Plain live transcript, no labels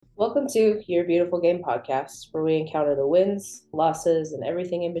Welcome to Your Beautiful Game podcast, where we encounter the wins, losses, and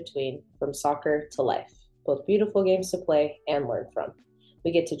everything in between, from soccer to life. Both beautiful games to play and learn from.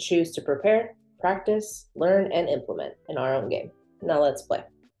 We get to choose to prepare, practice, learn, and implement in our own game. Now let's play.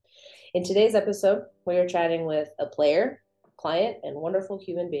 In today's episode, we are chatting with a player, client, and wonderful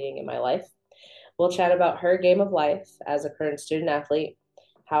human being in my life. We'll chat about her game of life as a current student athlete,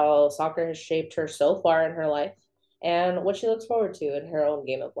 how soccer has shaped her so far in her life, and what she looks forward to in her own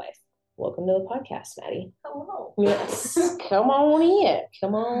game of life. Welcome to the podcast, Maddie. Hello. Yes, come on in.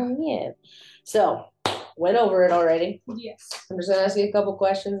 Come on in. So, went over it already. Yes. I'm just gonna ask you a couple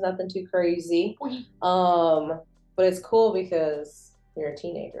questions, nothing too crazy. But it's cool because you're a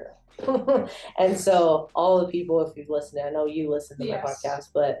teenager. And so all the people, if you've listened, I know you listen to my podcast,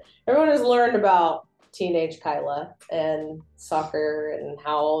 but everyone has learned about teenage Kyla and soccer and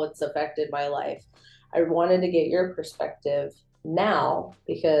how it's affected my life. I wanted to get your perspective now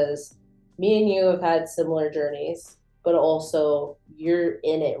because me and you have had similar journeys, but also you're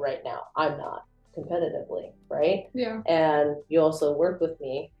in it right now. I'm not competitively, right? Yeah. And you also work with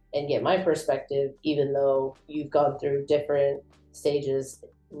me and get my perspective, even though you've gone through different stages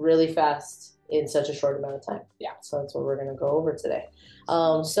really fast in such a short amount of time. Yeah. So that's what we're going to go over today.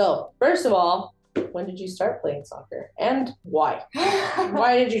 So first of all, when did you start playing soccer and why?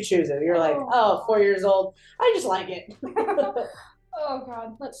 Why did you choose it? You're like, 4 years old. I just like it. Oh,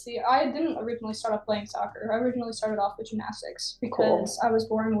 God. Let's see. I didn't originally start off playing soccer. I originally started off with gymnastics because I was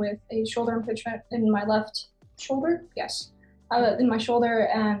born with a shoulder impingement in my left shoulder. Yes. In my shoulder,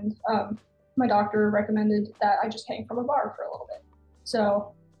 and my doctor recommended that I just hang from a bar for a little bit.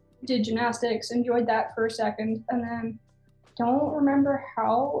 So did gymnastics, enjoyed that for a second, and then don't remember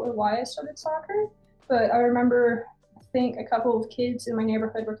how or why I started soccer, but I remember, I think, a couple of kids in my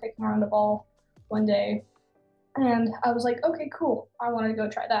neighborhood were kicking around a ball one day, and I was like, okay, cool, I want to go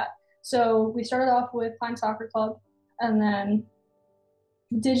try that. So we started off with Pine Soccer Club, and then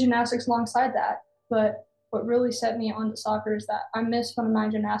did gymnastics alongside that. But what really set me onto soccer is that I missed one of my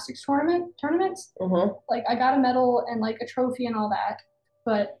gymnastics tournaments. Mm-hmm. Like, I got a medal and like a trophy and all that,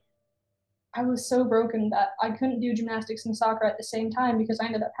 but I was so broken that I couldn't do gymnastics and soccer at the same time because I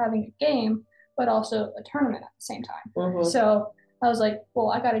ended up having a game, but also a tournament at the same time. Mm-hmm. So I was like,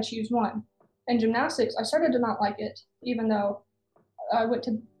 well, I got to choose one. And gymnastics, I started to not like it, even though I went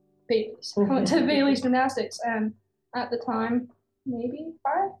to Bailey's. I went to Bailey's Gymnastics, and at the time, maybe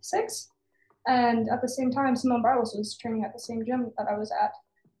 5, 6. And at the same time, Simone Biles was training at the same gym that I was at.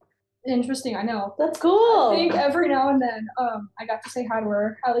 Interesting, I know. That's cool. I think every now and then I got to say hi to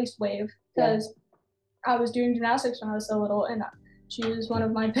her, at least wave, because I was doing gymnastics when I was so little, and she was one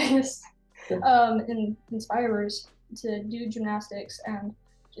of my biggest inspirers to do gymnastics and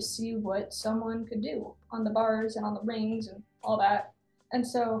just see what someone could do on the bars and on the rings and all that. And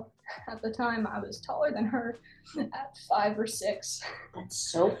so at the time, I was taller than her at 5 or 6. That's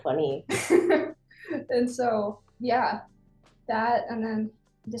so funny. And so, yeah, that, and then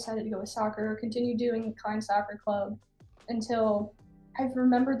decided to go with soccer, continued doing Klein Soccer Club until I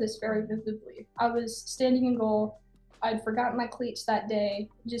remember this very vividly. I was standing in goal. I'd forgotten my cleats that day,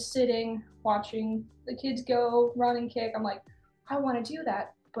 just sitting, watching the kids go, run and kick. I'm like, I want to do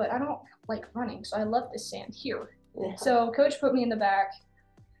that, but I don't like running, so I love to stand here. Yeah. So coach put me in the back,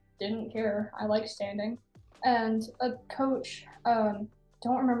 didn't care. I like standing. And a coach, don't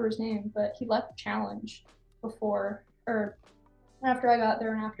remember his name, but he left the challenge before, or after I got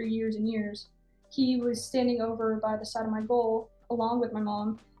there, and after years and years, he was standing over by the side of my goal along with my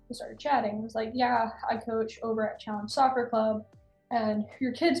mom. We started chatting. He was like, yeah, I coach over at Challenge Soccer Club, and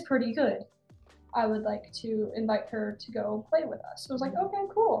your kid's pretty good. I would like to invite her to go play with us. So I was like, okay,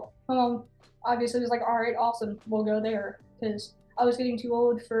 cool. My mom obviously was like, all right, awesome, we'll go there, because I was getting too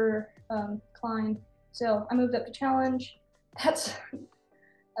old for Klein. So I moved up to Challenge. That's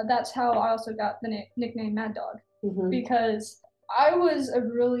how I also got the nickname Mad Dog, because I was a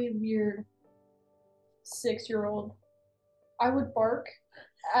really weird 6-year-old. I would bark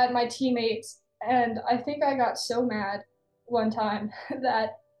at my teammates, and I think I got so mad one time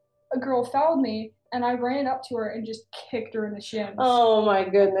that a girl fouled me, and I ran up to her and just kicked her in the shins. Oh my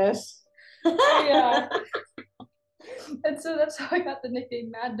goodness. Yeah. And so that's how I got the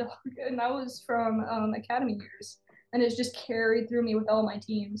nickname Mad Dog, and that was from academy years, and it's just carried through me with all my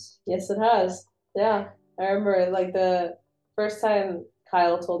teams. Yes, it has. Yeah, I remember like the first time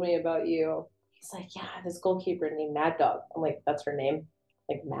Kyle told me about you. He's like, yeah, this goalkeeper named Mad Dog. I'm like, that's her name?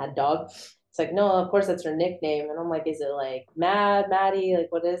 Like Mad Dog? It's like, no, of course that's her nickname. And I'm like, is it like Maddie?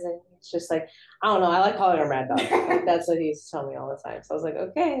 Like, what is it? It's just like, I don't know. I like calling her Mad Dog. Like, that's what he used to tell me all the time. So I was like,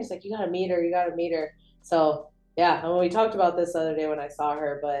 okay. He's like, you got to meet her. So Yeah, and we talked about this the other day when I saw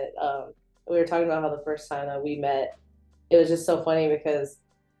her, but we were talking about how the first time that we met, it was just so funny because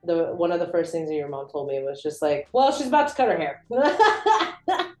the one of the first things that your mom told me was just like, "Well, she's about to cut her hair."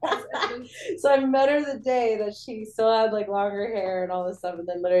 So I met her the day that she still had like longer hair and all this stuff, and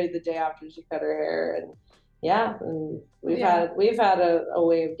then literally the day after she cut her hair, and yeah, and Yeah. we've had a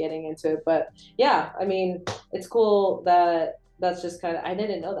way of getting into it, but yeah, I mean, it's cool that that's just kind of I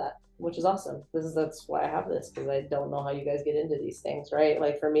didn't know that, which is awesome. That's why I have this because I don't know how you guys get into these things, right?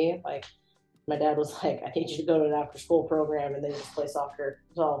 Like for me, like my dad was like, I need you to go to an after school program and then just play soccer.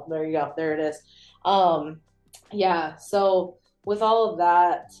 So there you go. There it is. Um, yeah. So with all of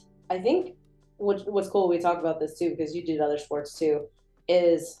that, I think what's cool, we talk about this too, because you did other sports too,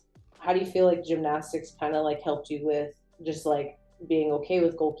 is how do you feel like gymnastics kind of like helped you with just like being okay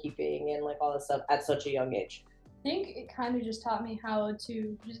with goalkeeping and like all this stuff at such a young age? I think it kind of just taught me how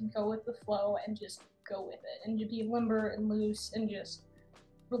to just go with the flow and just go with it and to be limber and loose and just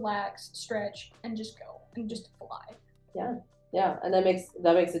relax, stretch, and just go and just fly. Yeah. Yeah. And that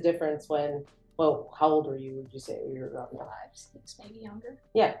makes a difference when, well, how old were you? Would you say you were around? 5, 6, maybe younger.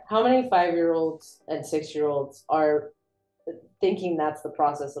 Yeah. How many 5 year olds and 6 year olds are thinking that's the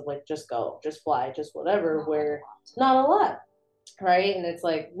process of like, just go, just fly, just whatever, Not where a not a lot. Right. And it's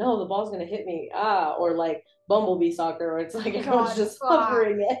like, no, the ball's going to hit me. Ah, or like bumblebee soccer, where it's like everyone's just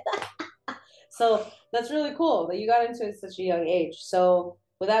hovering it. So that's really cool that you got into it at such a young age. So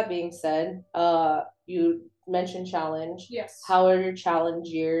with that being said, you mentioned challenge. Yes. How are your challenge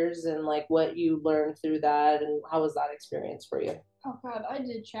years and like what you learned through that and how was that experience for you? Oh God, I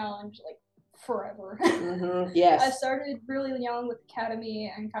did challenge like forever. Yes. I started really young with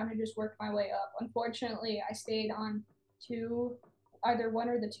academy and kind of just worked my way up. Unfortunately, I stayed on either one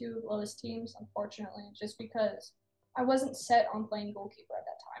or the two lowest teams. Unfortunately, just because I wasn't set on playing goalkeeper at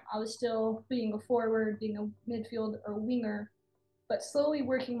that time. I was still being a forward, being a midfield or a winger, but slowly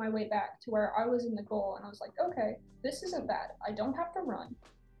working my way back to where I was in the goal. And I was like, okay, this isn't bad. I don't have to run,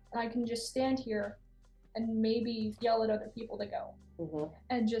 and I can just stand here and maybe yell at other people to go.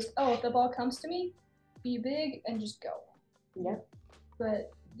 And just, oh, if the ball comes to me, be big and just go. Yeah.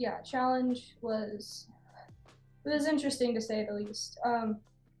 But yeah, challenge it was interesting to say the least.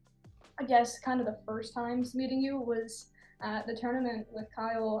 I guess kind of the first times meeting you was at the tournament with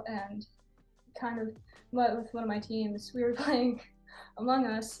Kyle and kind of with one of my teams. We were playing Among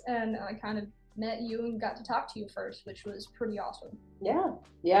Us, and I kind of met you and got to talk to you first, which was pretty awesome. Yeah.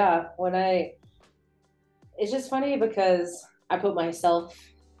 Yeah. It's just funny because I put myself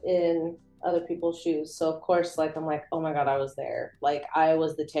in other people's shoes. So of course, like I'm like, oh my God, I was there. Like I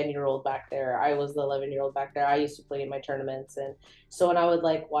was the 10-year-old back there. I was the 11-year-old back there. I used to play in my tournaments. And so when I would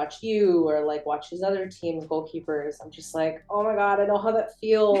like watch you or like watch these other teams, goalkeepers, I'm just like, oh my God, I know how that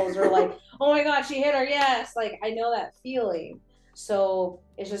feels. Or like, oh my God, she hit her. Yes. Like I know that feeling. So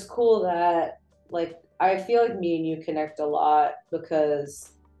it's just cool that like I feel like me and you connect a lot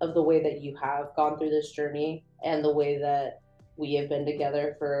because of the way that you have gone through this journey and the way that we have been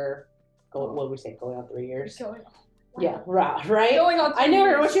together for what would we say, going on 3 years? Yeah, right. Going on I knew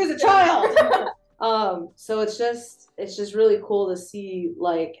her when she was a child. Yeah. So it's just really cool to see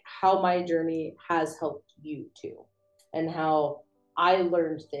like how my journey has helped you too, and how I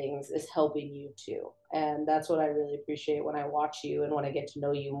learned things is helping you too. And that's what I really appreciate when I watch you and when I get to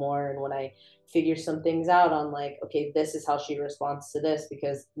know you more and when I figure some things out on like, okay, this is how she responds to this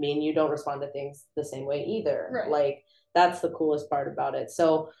because me and you don't respond to things the same way either. Right. Like that's the coolest part about it.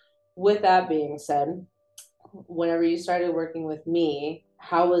 So with that being said, whenever you started working with me,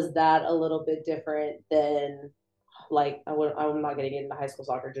 how was that a little bit different than like I'm not going to get into high school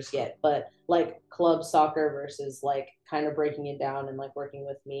soccer just yet, but like club soccer versus like kind of breaking it down and like working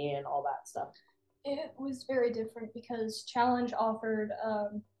with me and all that stuff? It was very different because Challenge offered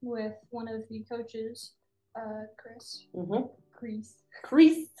with one of the coaches, Chris.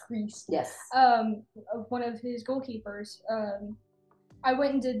 Crease. Yes. One of his goalkeepers. I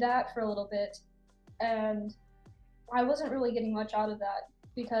went and did that for a little bit, and I wasn't really getting much out of that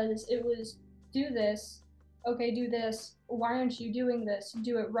because it was do this, okay, do this. Why aren't you doing this?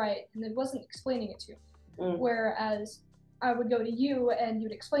 Do it right, and it wasn't explaining it to me. Whereas I would go to you and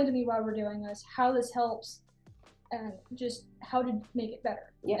you'd explain to me why we're doing this, how this helps, and just how to make it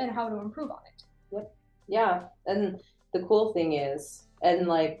better and how to improve on it. Yep. Yeah. And the cool thing is, and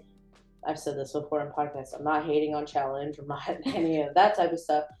like I've said this before in podcasts, I'm not hating on challenge, I'm not any of that type of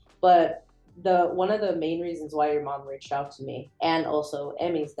stuff, but the one of the main reasons why your mom reached out to me and also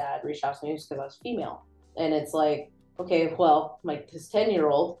Emmy's dad reached out to me was because I was female. And it's like, okay, well, like this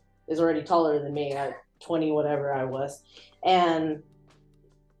 10-year-old is already taller than me at 20, whatever I was. And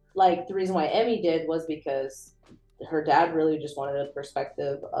like the reason why Emmy did was because her dad really just wanted a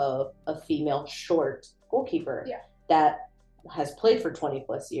perspective of a female short goalkeeper that has played for 20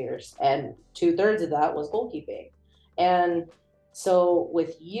 plus years, and 2/3 of that was goalkeeping. And so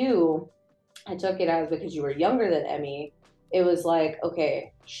with you, I took it as, because you were younger than Emmy, it was like,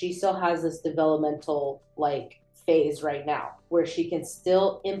 okay, she still has this developmental like phase right now where she can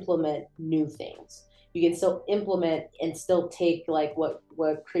still implement new things. You can still implement and still take like what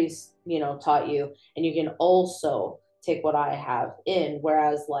Chris, taught you, and you can also take what I have in.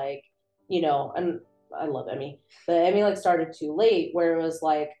 Whereas like, and I love Emmy, but Emmy like started too late, where it was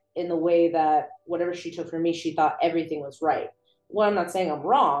like in the way that whatever she took from me, she thought everything was right. Well, I'm not saying I'm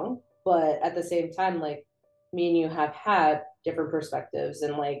wrong, but at the same time, like me and you have had different perspectives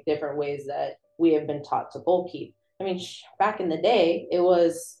and like different ways that we have been taught to goalkeep. I mean, back in the day, it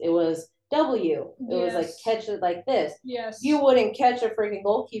was W. It was like catch it like this. Yes. You wouldn't catch a freaking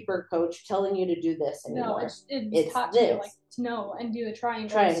goalkeeper coach telling you to do this anymore. No, it's taught to you, like, to know and do the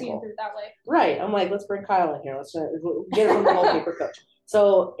triangle. And see it through that way. Right. I'm like, let's bring Kyle in here. Let's get it from the goalkeeper coach.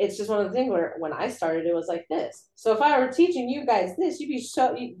 So it's just one of the things where when I started, it was like this. So if I were teaching you guys this,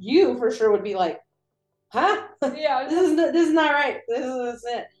 you for sure would be like, huh? Yeah. this is not right. This is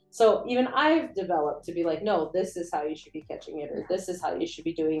it. So even I've developed to be like, no, this is how you should be catching it, or this is how you should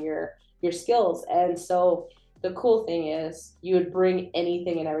be doing your skills. And so the cool thing is you would bring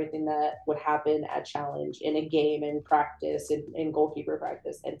anything and everything that would happen at challenge in a game, in practice, in goalkeeper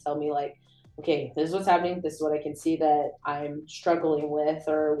practice, and tell me like, okay, this is what's happening. This is what I can see that I'm struggling with,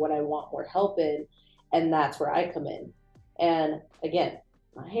 or what I want more help in. And that's where I come in. And again,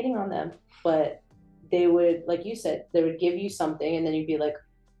 not hating on them, but they would, like you said, they would give you something, and then you'd be like,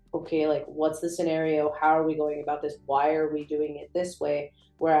 okay, like what's the scenario? How are we going about this? Why are we doing it this way?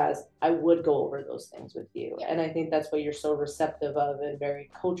 Whereas I would go over those things with you. And I think that's what you're so receptive of and very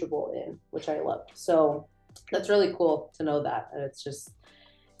coachable in, which I loved. So that's really cool to know that. And it's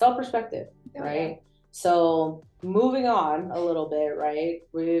all perspective, right? Yeah. So moving on a little bit, right?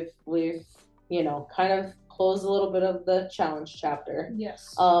 We've kind of closed a little bit of the challenge chapter.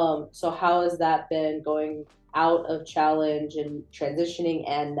 Yes. So how has that been going out of challenge and transitioning,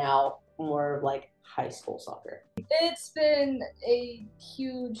 and now more of like high school soccer? It's been a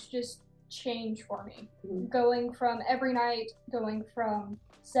huge just change for me. Mm-hmm. Going from every night, going from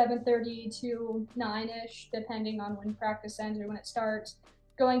 7:30 to 9-ish, depending on when practice ends or when it starts,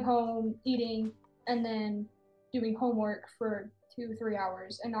 going home, eating, and then doing homework for 2-3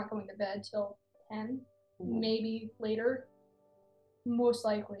 hours and not going to bed till 10, maybe later, most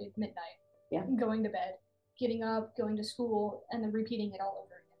likely midnight. Yeah. Going to bed, getting up, going to school, and then repeating it all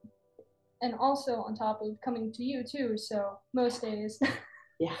over again. And also on top of coming to you too, so most days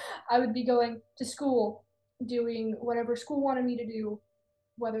I would be going to school, doing whatever school wanted me to do,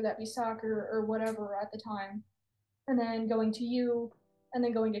 whether that be soccer or whatever at the time, and then going to you, and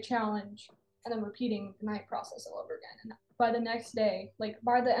then going to challenge, and then repeating the night process all over again. And by the next day, like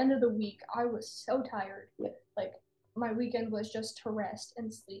by the end of the week, I was so tired. Like my weekend was just to rest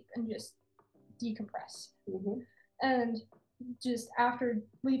and sleep and just decompress. Mm-hmm. And just after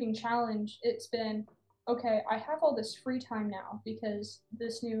leaving challenge, it's been, okay, I have all this free time now because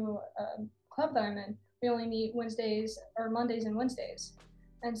this new club that I'm in, we only meet Mondays and Wednesdays.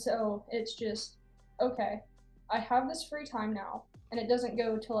 And so it's just, okay, I have this free time now, and it doesn't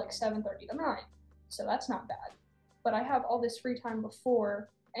go till like 7:30 to 9. So that's not bad. But I have all this free time before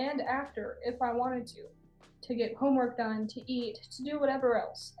and after if I wanted to get homework done, to eat, to do whatever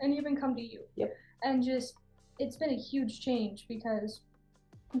else, and even come to you. Yep. And just, it's been a huge change because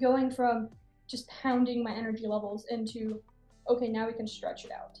going from just pounding my energy levels into, okay, now we can stretch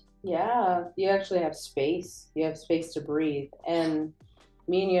it out. Yeah, you actually have space. You have space to breathe. And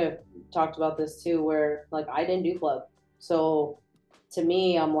me and you talked about this too, where like I didn't do club. So to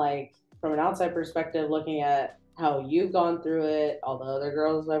me, I'm like, from an outside perspective, looking at how you've gone through it, all the other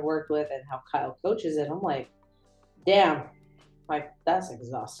girls I've worked with, and how Kyle coaches it, I'm like, damn, like that's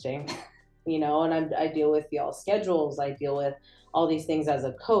exhausting. And I deal with y'all schedules. I deal with all these things as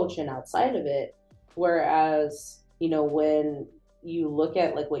a coach and outside of it. Whereas, when you look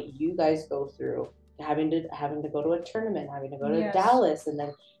at like what you guys go through, having to go to a tournament, having to go to Dallas, and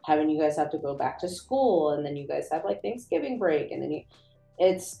then having you guys have to go back to school, and then you guys have like Thanksgiving break, and then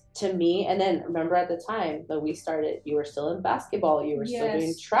it's to me. And then remember at the time that we started, you were still in basketball, you were still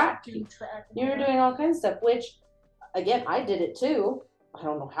doing track, you were doing all kinds of stuff, which again, I did it too. I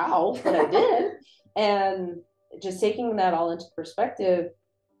don't know how, but I did. And just taking that all into perspective,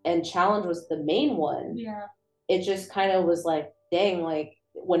 and challenge was the main one. Yeah. It just kind of was like, dang, like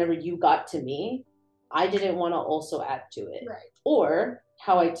whenever you got to me, I didn't want to also add to it. Right. Or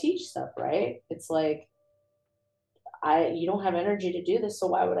how I teach stuff, right? It's like, you don't have energy to do this, so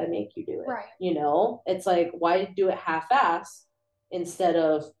why would I make you do it? Right. You know, it's like, why do it half-ass instead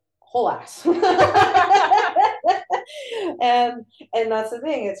of whole ass? and that's the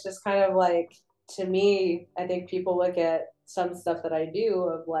thing. It's just kind of like, to me, I think people look at some stuff that I do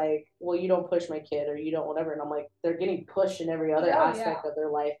of like, well, you don't push my kid or you don't whatever, and I'm like, they're getting pushed in every other aspect of their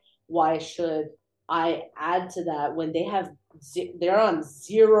life. Why should I add to that when they're on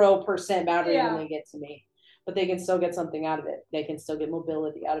 0% battery when they get to me? But they can still get something out of it. They can still get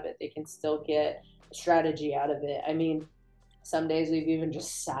mobility out of it. They can still get strategy out of it. I mean, some days we've even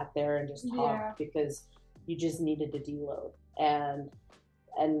just sat there and just talked because you just needed to deload.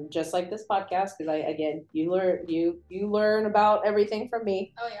 And just like this podcast, because you learn about everything from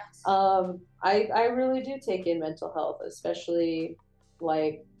me. Oh yes. I really do take in mental health, especially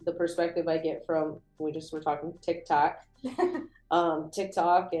like the perspective I get from, we're talking TikTok.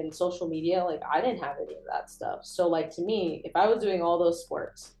 TikTok and social media, like I didn't have any of that stuff. So like, to me, if I was doing all those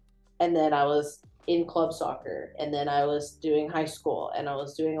sports and then I was in club soccer and then I was doing high school and I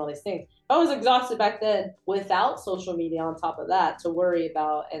was doing all these things, I was exhausted back then without social media on top of that to worry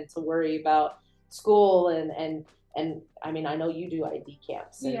about school and I mean, I know you do ID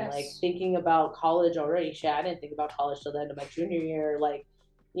camps and like thinking about college already. Shit, I didn't think about college till the end of my junior year, like,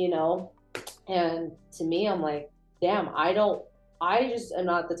 you know. And to me, I'm like, damn, I just am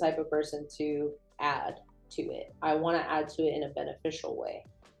not the type of person to add to it. I want to add to it in a beneficial way.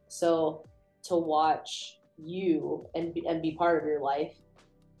 So to watch you and be part of your life,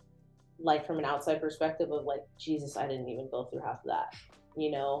 like from an outside perspective of like, Jesus, I didn't even go through half of that, you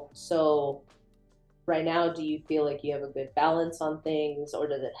know? So right now, do you feel like you have a good balance on things, or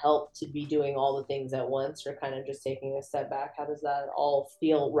does it help to be doing all the things at once, or kind of just taking a step back? How does that all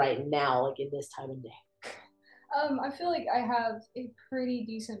feel right now, like in this time of day? I feel like I have a pretty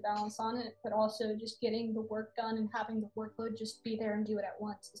decent balance on it, but also just getting the work done and having the workload just be there and do it at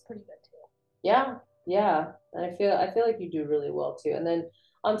once is pretty good too. Yeah. And I feel like you do really well too. And then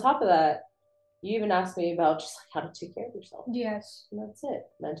on top of that, you even asked me about just like how to take care of yourself. Yes. And that's it.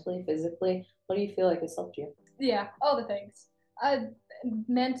 Mentally, physically. What do you feel like has helped you? Yeah, all the things.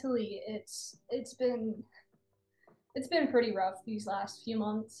 Mentally, it's been pretty rough these last few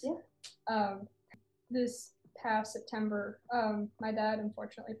months. Yeah. This past September, my dad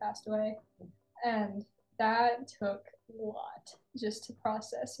unfortunately passed away, and that took a lot just to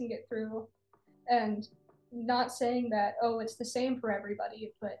process and get through. And not saying that, oh, it's the same for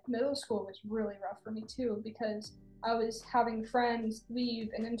everybody, but middle school was really rough for me too, because I was having friends leave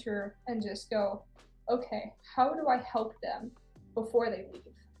and enter and just go, okay, how do I help them before they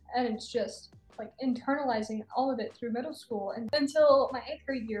leave? And it's just like internalizing all of it through middle school and until my 8th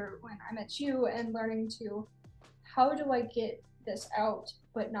grade year when I met you, and learning to, how do I get this out,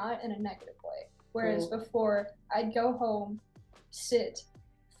 but not in a negative way? Whereas before, I'd go home, sit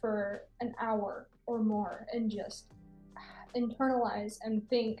for an hour or more and just internalize and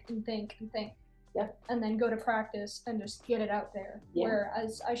think and think and think. Yeah. And then go to practice and just get it out there. Yeah.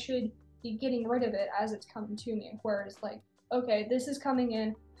 Whereas I should be getting rid of it as it's coming to me. Whereas like, okay, this is coming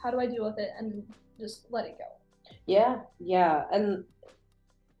in, how do I deal with it? And just let it go. Yeah. And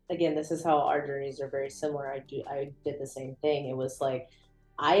again, this is how our journeys are very similar. I did the same thing. It was like,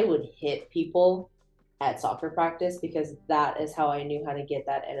 I would hit people at soccer practice because that is how I knew how to get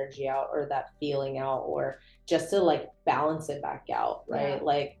that energy out or that feeling out, or just to like balance it back out, right? Yeah.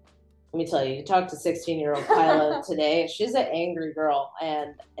 Like, let me tell you, you talk to 16-year-old Kyla today, she's an angry girl.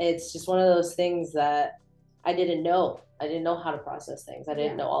 And it's just one of those things that I didn't know. I didn't know how to process things. I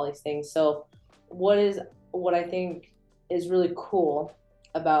didn't know all these things. So what I think is really cool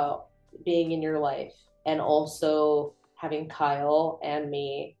about being in your life, and also having Kyle and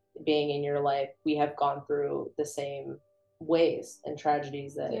me being in your life, we have gone through the same ways and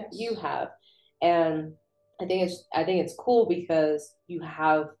tragedies that you have. And I think it's cool because you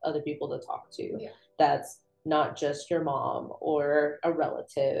have other people to talk to. Yeah. That's not just your mom or a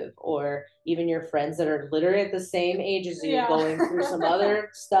relative or even your friends that are literally at the same age as you, going through some other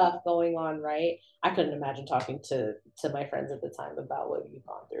stuff going on, right? I couldn't imagine talking to my friends at the time about what you've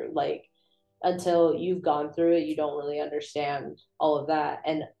gone through. Like, until you've gone through it, you don't really understand all of that.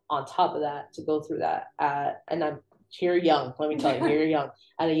 And on top of that, to go through that and I'm here young, let me tell you, you're young,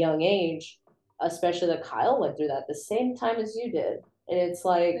 at a young age, especially that Kyle went through that the same time as you did. And it's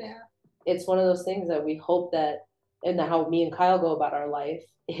like, it's one of those things that we hope that, and how me and Kyle go about our life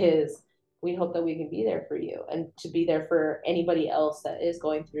is, we hope that we can be there for you and to be there for anybody else that is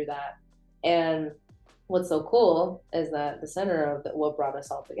going through that. And what's so cool is that the center of what brought us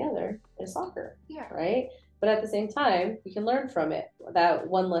all together is soccer. Yeah. Right? But at the same time, you can learn from it. That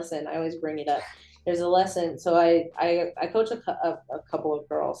one lesson, I always bring it up. There's a lesson. So I coach a couple of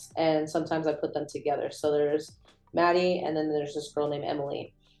girls, and sometimes I put them together. So there's Maddie, and then there's this girl named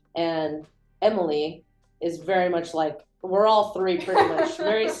Emily. And Emily is very much like, we're all three pretty much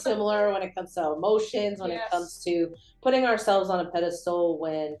very similar when it comes to emotions, when it comes to putting ourselves on a pedestal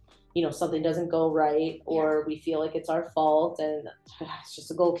when, you know, something doesn't go right, or we feel like it's our fault, and it's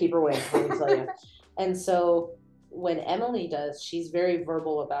just a goalkeeper win, let me tell you. And so when Emily does, she's very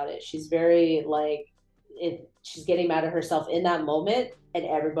verbal about it. She's very like, she's getting mad at herself in that moment, and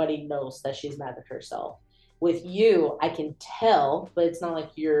everybody knows that she's mad at herself. With you, I can tell, but it's not like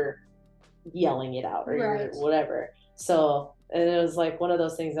you're yelling it out or you're whatever. So, and it was like one of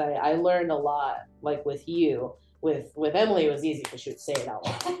those things I learned a lot, like with you. With Emily, it was easy because she would say it out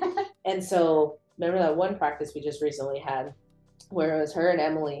loud. And so remember that one practice we just recently had where it was her and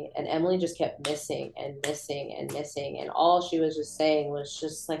Emily just kept missing and missing and missing, and all she was just saying was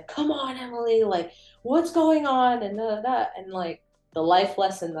just like, come on, Emily, like, what's going on, and that. And like, the life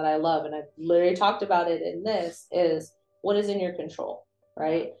lesson that I love, and I literally talked about it in this, is what is in your control,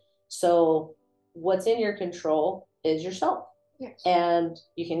 right? So what's in your control is yourself. Yes. And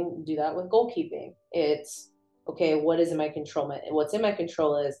you can do that with goalkeeping. It's okay, what is in my control? What's in my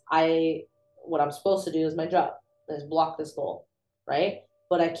control is what I'm supposed to do is my job, is block this goal, right?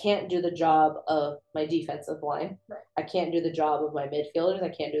 But I can't do the job of my defensive line. Right. I can't do the job of my midfielders. I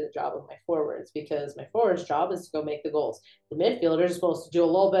can't do the job of my forwards, because my forwards' job is to go make the goals. The midfielders are supposed to do a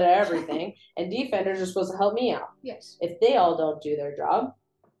little bit of everything, and defenders are supposed to help me out. Yes. If they all don't do their job,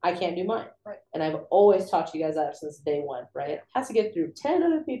 I can't do mine. Right. And I've always taught you guys that since day one, right? It has to get through 10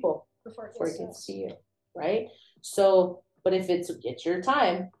 other people before it gets to you, right? So, but if it's your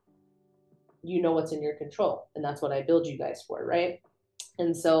time, you know what's in your control. And that's what I build you guys for, right?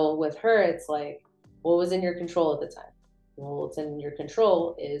 And so with her, it's like, what was in your control at the time? Well, what's in your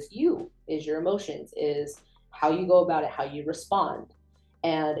control is your emotions, is how you go about it, how you respond.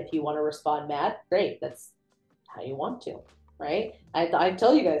 And if you want to respond mad, great. That's how you want to, right? I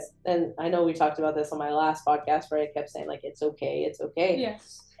tell you guys, and I know we talked about this on my last podcast where I kept saying like, it's okay, it's okay.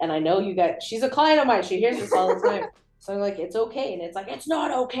 Yes. And I know you guys, she's a client of mine. She hears this all the time. So I'm like, it's okay. And it's like, it's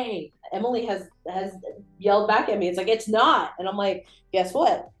not okay. Emily has yelled back at me. It's like, it's not. And I'm like, guess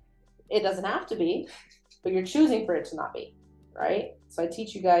what? It doesn't have to be, but you're choosing for it to not be, right? So I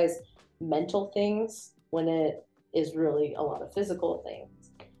teach you guys mental things when it is really a lot of physical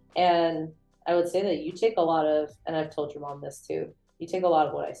things. And I would say that you take a lot of, and I've told your mom this too, you take a lot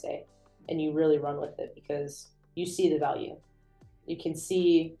of what I say and you really run with it because you see the value. You can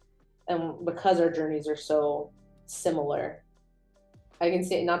see, and because our journeys are so similar, I can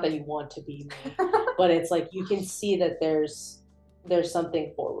say, not that you want to be me, but it's like you can see that there's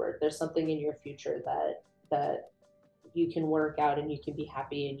something forward. There's something in your future that you can work out and you can be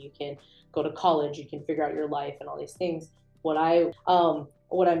happy and you can go to college, you can figure out your life and all these things. What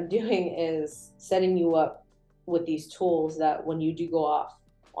I'm doing is setting you up with these tools that when you do go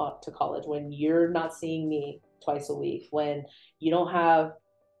off to college, when you're not seeing me twice a week, when you don't have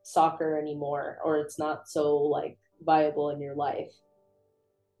soccer anymore, or it's not so like viable in your life,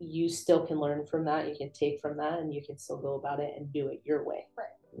 you still can learn from that. You can take from that and you can still go about it and do it your way. Right.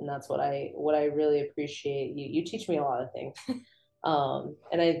 And that's what I really appreciate. You teach me a lot of things.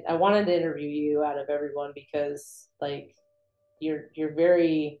 And I wanted to interview you out of everyone because like you're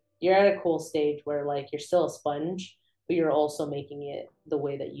at a cool stage where like you're still a sponge, but you're also making it the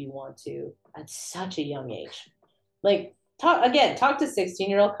way that you want to at such a young age. Like talk to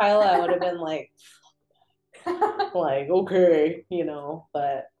 16-year-old Kyla, I would have been like like, okay, you know.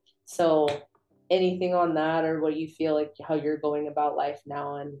 But so anything on that, or what you feel like how you're going about life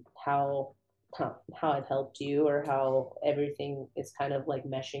now and how it helped you, or how everything is kind of like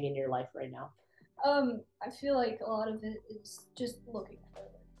meshing in your life right now? I feel like a lot of it is just looking further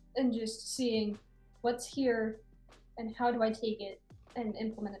and just seeing what's here and how do I take it and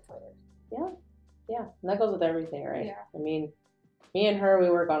implement it further. Yeah, and that goes with everything, right? Yeah. I mean, me and her, we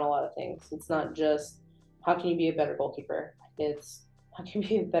work on a lot of things. It's not just how can you be a better goalkeeper? It's how can you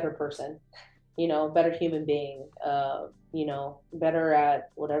be a better person? You know, better human being, you know, better at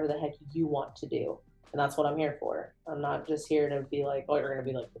whatever the heck you want to do. And that's what I'm here for. I'm not just here to be like, oh, you're going to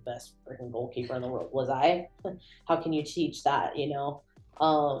be like the best freaking goalkeeper in the world. Was I? How can you teach that, you know?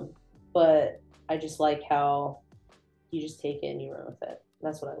 But I just like how you just take it and you run with it.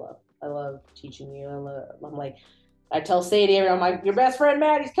 That's what I love. I love teaching you. I'm like, I tell Sadie, I'm like, your best friend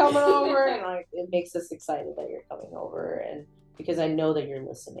Maddie's coming over. And like, it makes us excited that you're coming over. And because I know that you're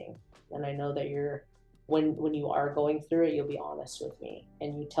listening. And I know that you're, when you are going through it, you'll be honest with me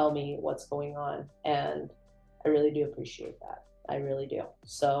and you tell me what's going on. And I really do appreciate that. I really do.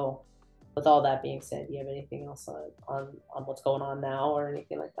 So with all that being said, do you have anything else on what's going on now or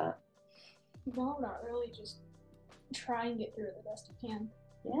anything like that? No, not really. Just try and get through it the best you can.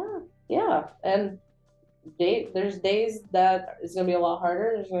 Yeah, yeah. And there's days that it's gonna be a lot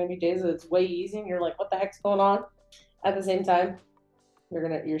harder. There's gonna be days that it's way easy and you're like, what the heck's going on? At the same time,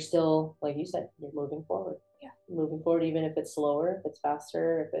 you're still, like you said, you're moving forward. Yeah. Moving forward, even if it's slower, if it's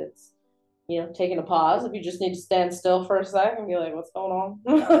faster, if it's, taking a pause, if you just need to stand still for a sec and be like, what's going on?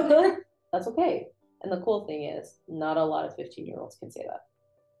 That's okay. And the cool thing is, not a lot of 15-year-olds can say that.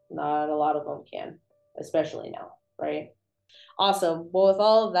 Not a lot of them can, especially now, right? Awesome. Well, with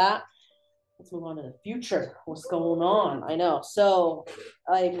all of that, let's move on to the future. What's going on? I know. So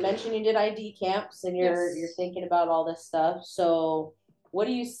I mentioned you did ID camps and you're thinking about all this stuff. So what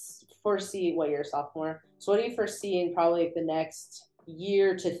do you foresee? What, you're a sophomore? So what do you foresee in probably like the next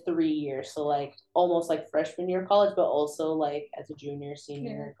year to 3 years? So like almost like freshman year of college, but also like as a junior,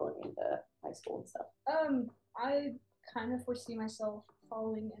 senior, going into high school and stuff. I kind of foresee myself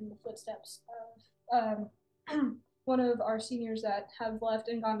following in the footsteps of one of our seniors that have left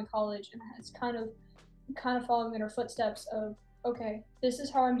and gone to college and has kind of following in her footsteps of, okay, this is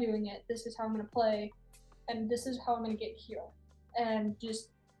how I'm doing it, this is how I'm going to play, and this is how I'm going to get here, and just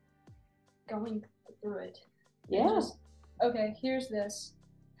going through it. Yeah. Just, okay, here's this,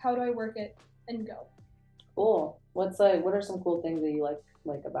 how do I work it, and go. Cool. What are some cool things that you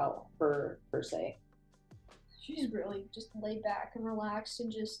like about her per se? She's really just laid back and relaxed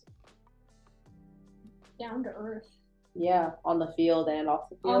and just down to earth. Yeah, on the field and off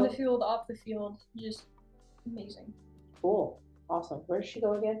the field. On the field, off the field, just amazing. Cool, awesome. Where did she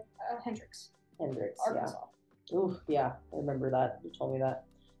go again? Hendricks, Arkansas. Yeah. Ooh, yeah, I remember that. You told me that.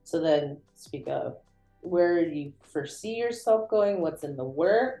 So then, speak of, where do you foresee yourself going? What's in the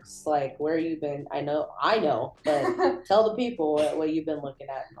works? Like, where you've been? I know, but tell the people what you've been looking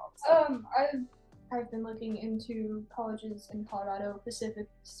at and all that. I've been looking into colleges in Colorado,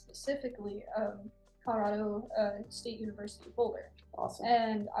 specifically Colorado State University Boulder. Awesome.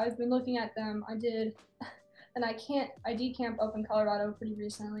 And I've been looking at them. I did an ID camp up in Colorado pretty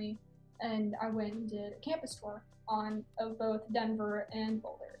recently, and I went and did a campus tour of both Denver and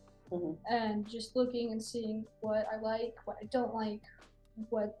Boulder. Mm-hmm. And just looking and seeing what I like, what I don't like,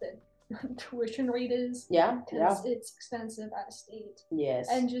 what the tuition rate is. Yeah. Because it's expensive out of state. Yes.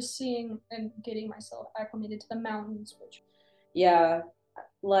 And just seeing and getting myself acclimated to the mountains, which. Yeah,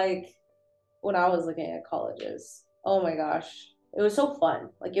 like when I was looking at colleges, oh my gosh, it was so fun.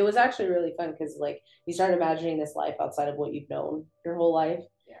 Like it was actually really fun because like you start imagining this life outside of what you've known your whole life.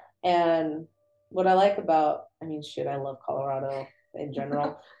 Yeah. And what I like about, I love Colorado in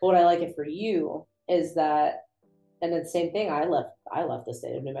general. But what I like it for you is that, and it's the same thing. I left the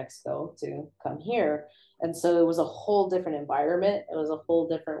state of New Mexico to come here. And so it was a whole different environment. It was a whole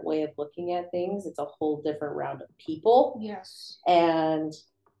different way of looking at things. It's a whole different round of people. Yes. And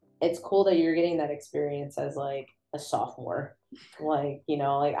it's cool that you're getting that experience as like a sophomore. Like,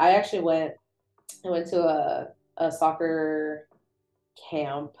 I actually went to a soccer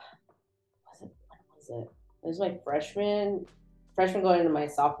camp. When was it? It was my freshman going into my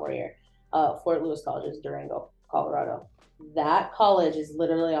sophomore year. Fort Lewis College is Durango, Colorado. That college is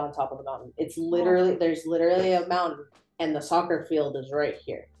literally on top of the mountain. It's literally, there's literally a mountain and the soccer field is right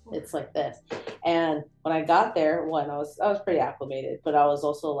here. It's like this. And when I got there, I was pretty acclimated, but I was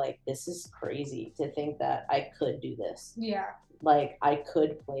also like, this is crazy to think that I could do this. Yeah. Like I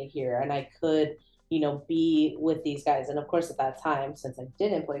could play here and I could, be with these guys. And of course at that time, since I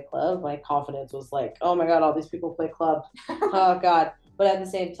didn't play club, my confidence was like, oh my God, all these people play club. Oh God. But at the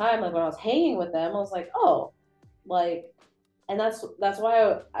same time, like when I was hanging with them, I was like, oh, like, and that's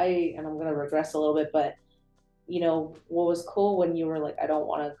why and I'm going to regress a little bit, but what was cool when you were like, I don't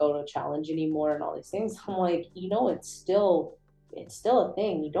want to go to a challenge anymore and all these things. I'm like, it's still a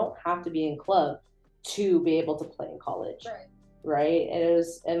thing. You don't have to be in club to be able to play in college. Right. And it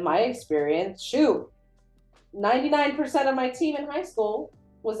was, in my experience, 99% of my team in high school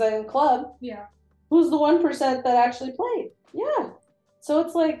was in club. Yeah. Who's the 1% that actually played? Yeah. So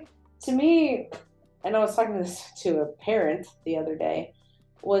it's like, to me, and I was talking to a parent the other day,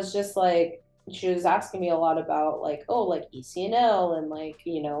 was just like, she was asking me a lot about like, oh, like ECNL and like,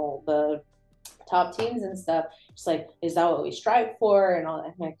 the top teams and stuff. It's like, is that what we strive for? And all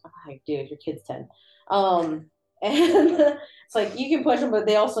that. I'm like, oh, dude, your kid's 10. And it's like, you can push them, but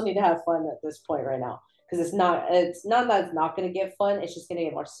they also need to have fun at this point right now. Because it's not that it's not going to get fun. It's just going to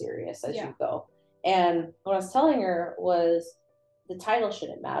get more serious as you go. And what I was telling her was the title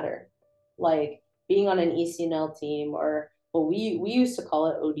shouldn't matter. Like being on an ECNL team or Well, we used to call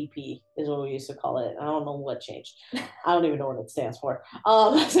it ODP is what we used to call it. I don't know what changed. I don't even know what it stands for.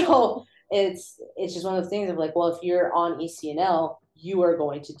 So it's just one of those things of like, well, if you're on ECNL, you are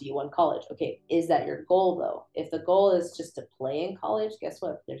going to D1 college. Okay, is that your goal though? If the goal is just to play in college, guess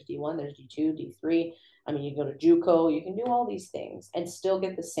what? There's D1, there's D2, D3. I mean, you go to JUCO, you can do all these things and still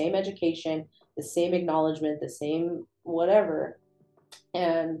get the same education, the same acknowledgement, the same whatever.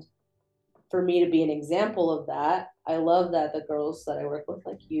 And for me to be an example of that, I love that the girls that I work with,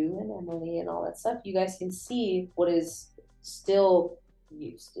 like you and Emily and all that stuff, you guys can see what is still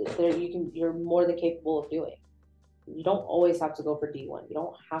used. There, you're more than capable of doing. You don't always have to go for D1. You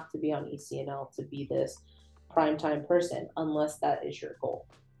don't have to be on ECNL to be this primetime person unless that is your goal,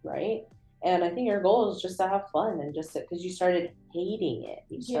 right? And I think your goal is just to have fun and just because you started hating it,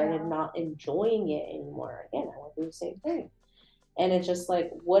 you started not enjoying it anymore. Again, I went through the same thing. And it's just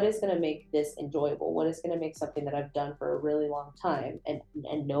like, what is going to make this enjoyable? What is going to make something that I've done for a really long time and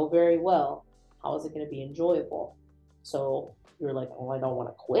know very well, how is it going to be enjoyable? So you're like, oh, I don't want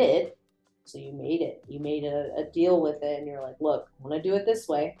to quit. So you made it. You made a deal with it. And you're like, look, I'm going to do it this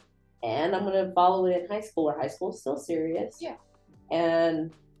way. And I'm going to follow it in high school where high school is still serious. Yeah.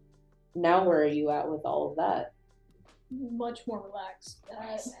 And now where are you at with all of that? Much more relaxed.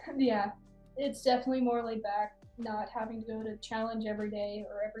 Yeah, it's definitely more laid back. Not having to go to challenge every day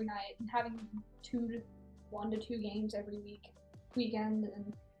or every night, and having 1 to 2 games every weekend,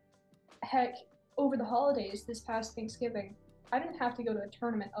 and heck, over the holidays this past Thanksgiving, I didn't have to go to a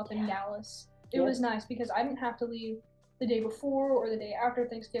tournament up in Dallas. It was nice because I didn't have to leave the day before or the day after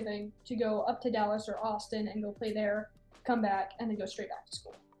Thanksgiving to go up to Dallas or Austin and go play there, come back, and then go straight back to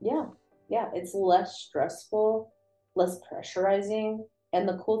school. Yeah, it's less stressful, less pressurizing, and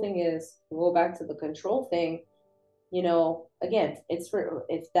the cool thing is, we'll go back to the control thing. Again, it's for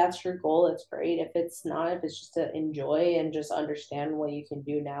if that's your goal, it's great. If it's not, if it's just to enjoy and just understand what you can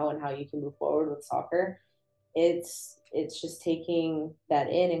do now and how you can move forward with soccer, it's just taking that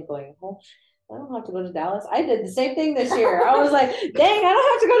in and going, oh, I don't have to go to Dallas. I did the same thing this year. I was like, dang, I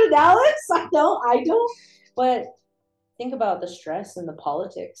don't have to go to Dallas. I don't. But think about the stress and the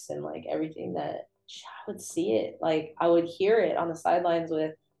politics and like everything that I would see it. Like I would hear it on the sidelines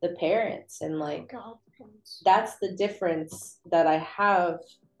with the parents and like that's the difference that I have,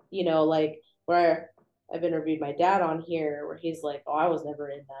 like where I've interviewed my dad on here where he's like, oh, I was never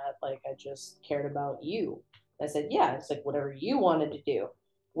in that. Like, I just cared about you. I said, yeah, it's like whatever you wanted to do.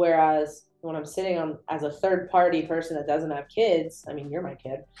 Whereas when I'm sitting on as a third party person that doesn't have kids, I mean, you're my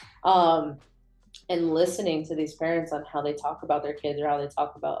kid, and listening to these parents on how they talk about their kids or how they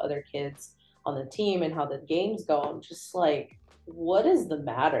talk about other kids on the team and how the games go, I'm just like, what is the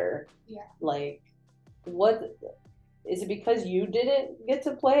matter? Yeah. Like, what is it because you didn't get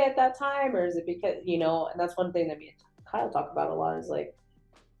to play at that time, or is it because and that's one thing that me and Kyle talk about a lot is like,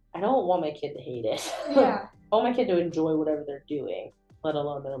 I don't want my kid to hate it. Yeah. I want my kid to enjoy whatever they're doing, let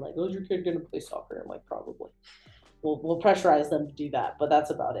alone that I'm like, oh, is your kid gonna play soccer? I'm like, probably. We'll pressurize them to do that, but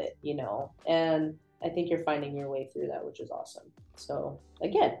that's about it, and I think you're finding your way through that, which is awesome. So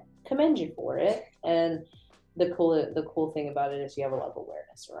again, commend you for it. And the cool thing about it is you have a lot of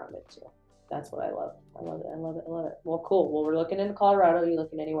awareness around it too. That's what I love. I love it. Well, cool. Well, we're looking into Colorado. Are you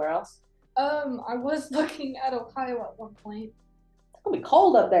looking anywhere else? I was looking at Ohio at one point. It's gonna be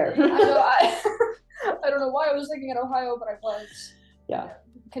cold up there. I know. I don't know why I was looking at Ohio, but I was. Yeah.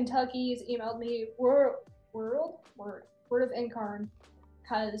 Kentucky's emailed me. Word of Incarn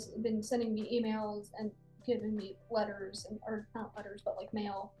has been sending me emails and giving me letters or not letters, but like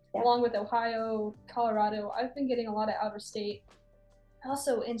mail. Yeah. Along with Ohio, Colorado. I've been getting a lot of out of state,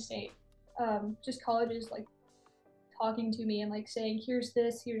 also in state. Just colleges like talking to me and like saying, here's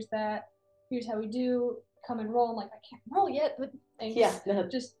this, here's that, here's how we do, come enroll. I'm like, I can't enroll yet, but thanks. Yeah, no,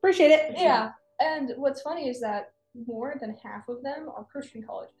 just appreciate it. Yeah. And what's funny is that more than half of them are Christian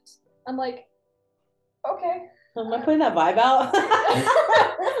colleges. I'm like, okay. Am I putting that vibe out?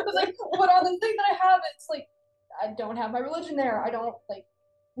 I was like, but on the thing that I have, it's like, I don't have my religion there. I don't like,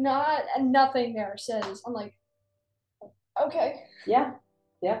 nothing there says. I'm like, okay. Yeah.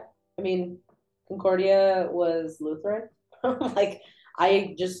 I mean, Concordia was Lutheran. Like,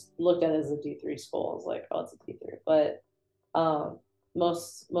 I just looked at it as a D3 school. I was like, oh, it's a D3. But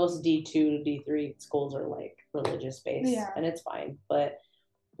most D2 to D3 schools are like religious based, and it's fine. But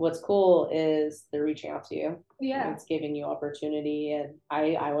what's cool is they're reaching out to you. Yeah. It's giving you opportunity. And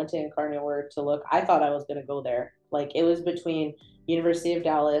I went to Incarnate Word to look. I thought I was going to go there. Like, it was between University of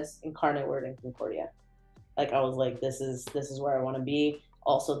Dallas, Incarnate Word, and Concordia. Like, I was like, this is where I want to be.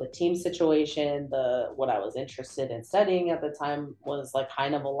 Also, the team situation, what I was interested in studying at the time was like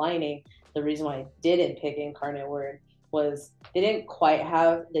kind of aligning. The reason why I didn't pick Incarnate Word was they didn't quite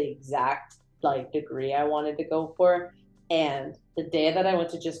have the exact like degree I wanted to go for. And the day that I went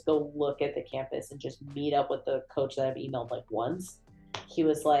to just go look at the campus and just meet up with the coach that I've emailed like once, he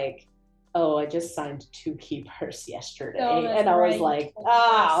was like, "Oh, I just signed 2 keepers yesterday." And I was like,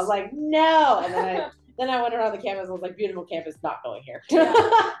 I was like, no. And then I went around the campus and was like, beautiful campus, not going here. Yeah.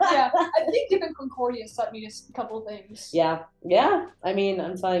 I think even Concordia taught me just a couple of things. Yeah. I mean,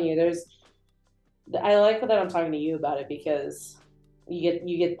 I'm telling you, I like that I'm talking to you about it because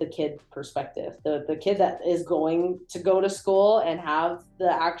you get the kid perspective, the kid that is going to go to school and have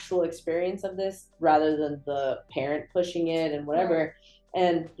the actual experience of this rather than the parent pushing it and whatever. Right.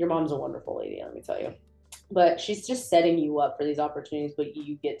 And your mom's a wonderful lady, let me tell you. But she's just setting you up for these opportunities, but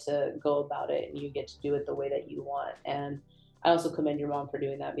you get to go about it and you get to do it the way that you want. And I also commend your mom for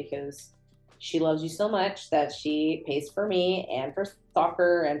doing that because she loves you so much that she pays for me and for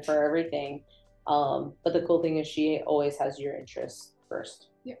soccer and for everything. But the cool thing is she always has your interests first.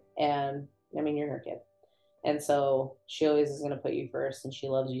 Yeah. And I mean, you're her kid. And so she always is going to put you first, and she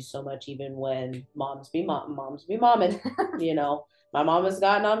loves you so much, even when moms be momming. You know, my mom has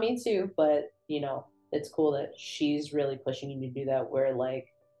gotten on me too, but you know, it's cool that she's really pushing you to do that. Where like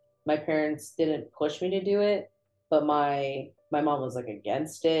my parents didn't push me to do it, but my mom was like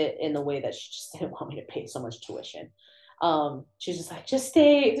against it in the way that she just didn't want me to pay so much tuition. She's just like, just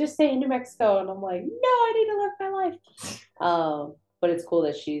stay in New Mexico, and I'm like, no, I need to live my life. But it's cool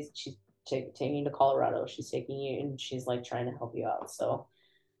that she's taking you to Colorado. She's taking you and she's like trying to help you out. So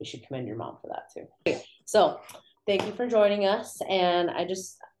we should commend your mom for that too. So thank you for joining us. And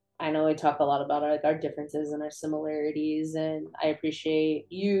I know we talk a lot about our differences and our similarities, and I appreciate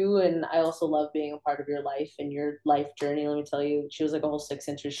you. And I also love being a part of your life and your life journey. Let me tell you, she was like a whole 6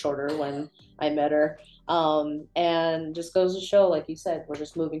 inches shorter when I met her. And just goes to show, like you said, we're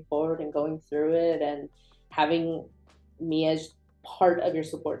just moving forward and going through it, and having me as part of your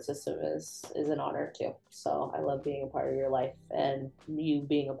support system is an honor too. So I love being a part of your life and you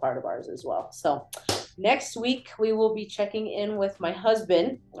being a part of ours as well. So next week we will be checking in with my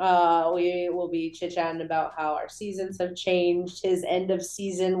husband. We will be chit-chatting about how our seasons have changed, his end of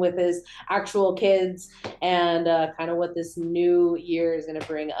season with his actual kids, and kind of what this new year is going to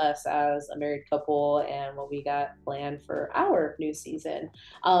bring us as a married couple and what we got planned for our new season.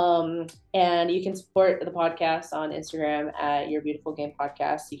 And you can support the podcast on Instagram at Your Beautiful Game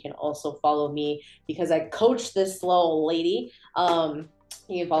Podcast. You can also follow me because I coach this little lady.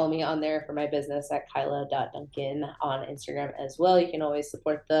 You can follow me on there for my business at Kyla.Duncan on Instagram as well. You can always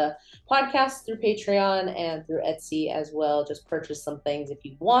support the podcast through Patreon and through Etsy as well. Just purchase some things if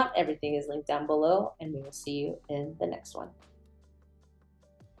you want. Everything is linked down below, and we will see you in the next one.